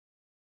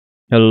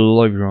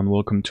Hello everyone,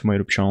 welcome to my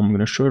YouTube channel. I'm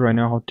going to show you right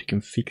now how you can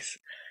fix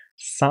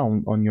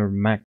sound on your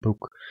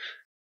MacBook.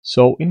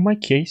 So in my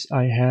case,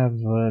 I have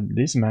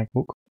this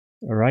MacBook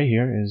right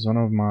here. Is one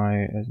of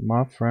my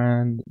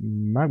friend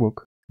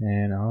MacBook,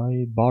 and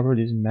I borrowed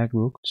this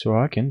MacBook so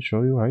I can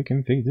show you how you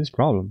can fix this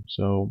problem.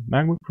 So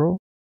MacBook Pro,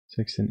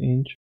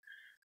 16-inch.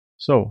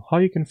 So how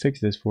you can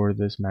fix this for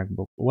this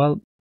MacBook? Well,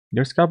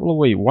 there's a couple of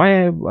ways.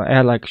 Why I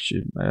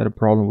had a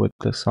problem with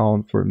the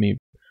sound for me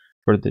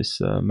for this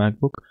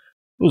MacBook.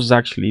 It was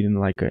actually even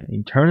like an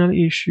internal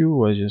issue,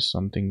 was just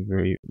something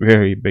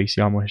very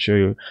basic. I'm gonna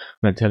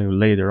tell you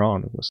later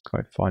on. It was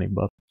quite funny,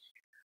 but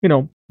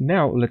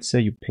now let's say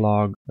you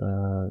plug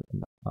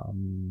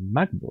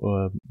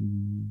MacBook,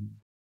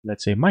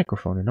 let's say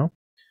microphone,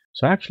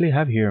 so I actually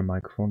have here a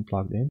microphone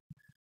plugged in.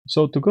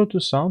 So to go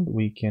to sound,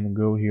 we can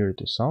go here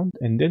to sound,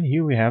 and then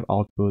here we have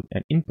output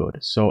and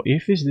input. So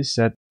if is this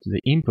set to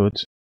the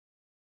input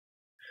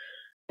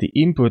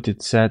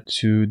is set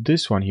to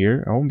this one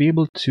here, I won't be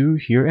able to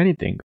hear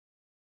anything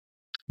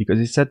because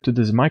it's set to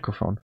this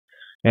microphone.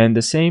 And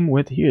the same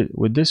with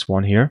this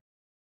one here.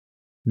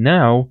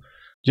 Now,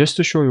 just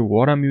to show you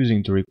what I'm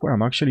using to record,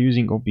 I'm actually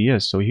using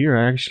OBS. So here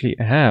I actually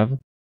have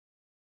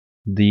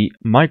the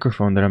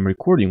microphone that I'm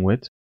recording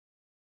with.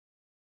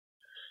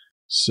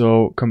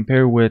 So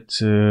compare with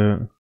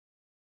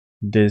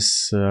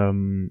this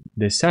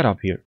setup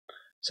here.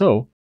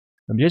 So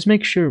just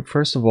make sure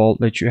first of all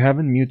that you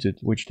haven't muted,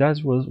 which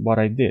that was what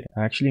I did.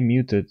 I actually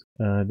muted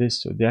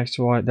this, so that's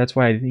why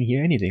I didn't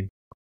hear anything.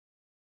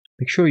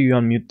 Make sure you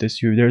unmute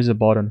this. There's a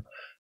button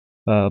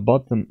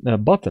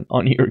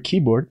on your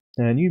keyboard,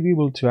 and you'll be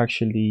able to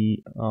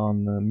actually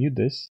mute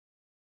this.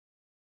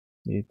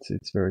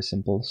 It's very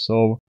simple.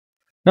 So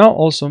now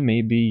also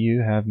maybe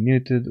you have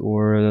muted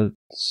or the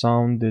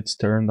sound it's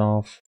turned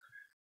off.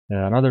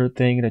 Another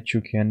thing that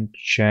you can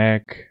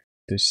check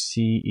to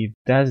see if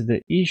that's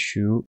the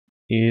issue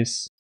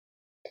is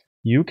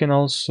you can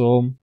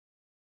also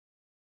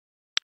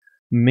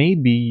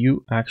maybe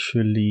you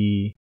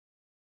actually,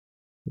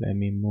 let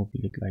me move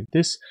it like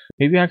this,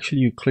 maybe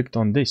actually you clicked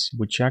on this,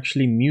 which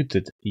actually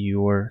muted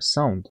your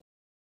sound.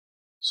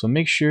 So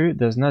make sure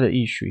there's not an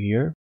issue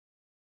here.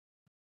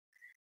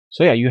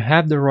 So yeah, you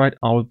have the right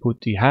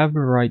output, you have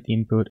the right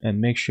input, and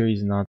make sure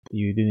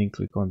you didn't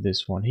click on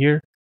this one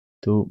here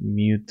to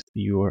mute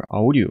your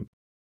audio.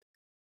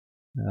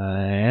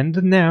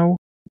 And now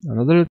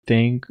another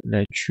thing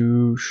that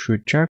you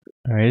should check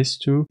is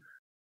to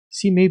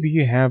see maybe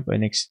you have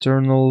an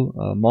external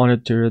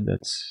monitor.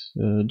 That's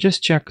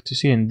just check to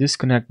see and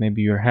disconnect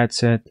maybe your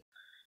headset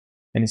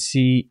and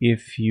see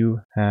if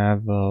you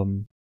have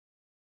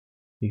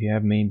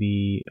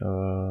maybe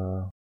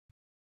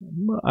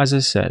as I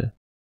said,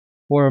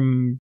 or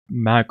a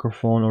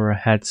microphone or a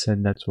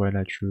headset. That's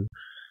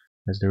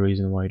the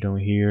reason why I don't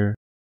hear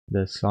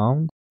the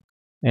sound.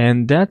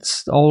 And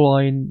that's all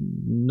I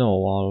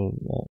know.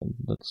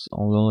 That's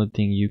all the only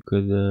thing you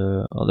could.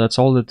 That's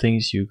all the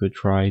things you could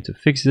try to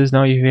fix this.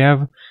 Now, if you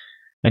have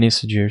any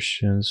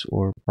suggestions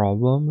or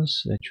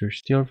problems that you're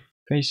still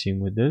facing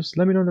with this,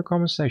 let me know in the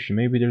comment section.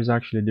 Maybe there's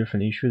actually a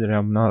different issue that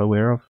I'm not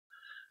aware of.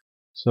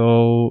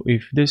 So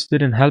if this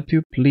didn't help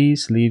you,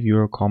 please leave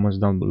your comments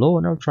down below,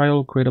 and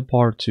I'll create a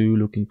part 2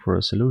 looking for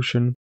a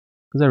solution,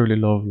 because I really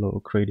love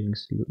creating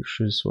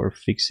solutions or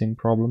fixing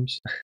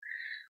problems.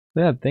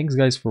 Yeah, thanks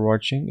guys for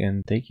watching,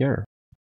 and take care.